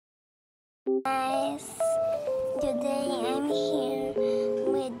Guys, today I'm here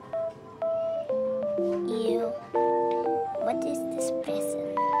with you. What is this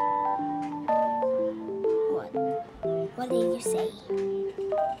present? What? What did you say?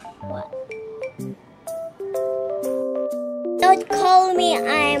 What? Don't call me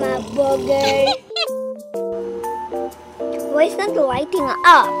I'm a booger. Why is not lighting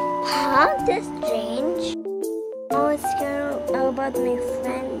up? Huh? That's strange. Oh, it's scared about my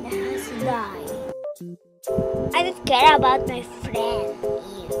friend has died. I don't care about my friend.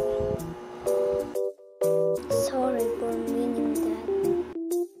 Ew. Sorry for meaning that.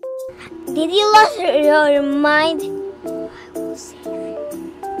 Did you lose your mind? I will save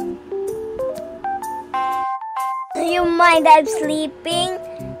you. Do you mind I'm sleeping?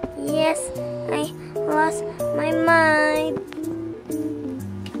 Yes, I lost my mind.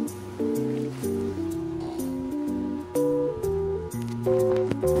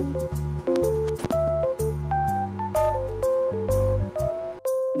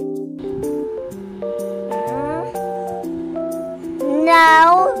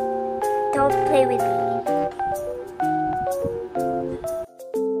 Now, don't play with me.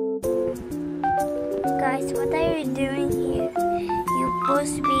 Guys, what are you doing here? You're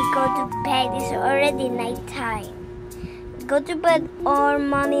supposed to be go to bed. It's already night time. Go to bed or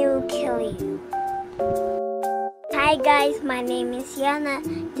mommy will kill you. Hi guys, my name is Yannah.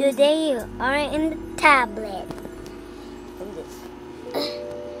 Today you are in the tablet.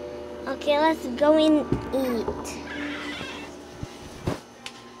 Okay, let's go and eat.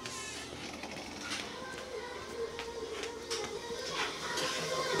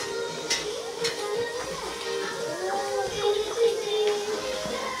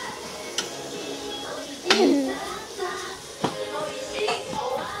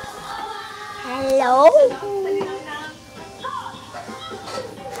 Hello?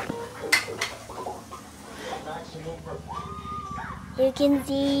 You can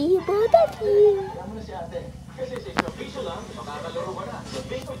see both of you.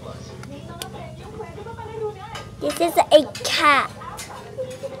 This is a cat.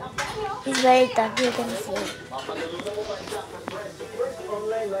 He's very tough, you can see.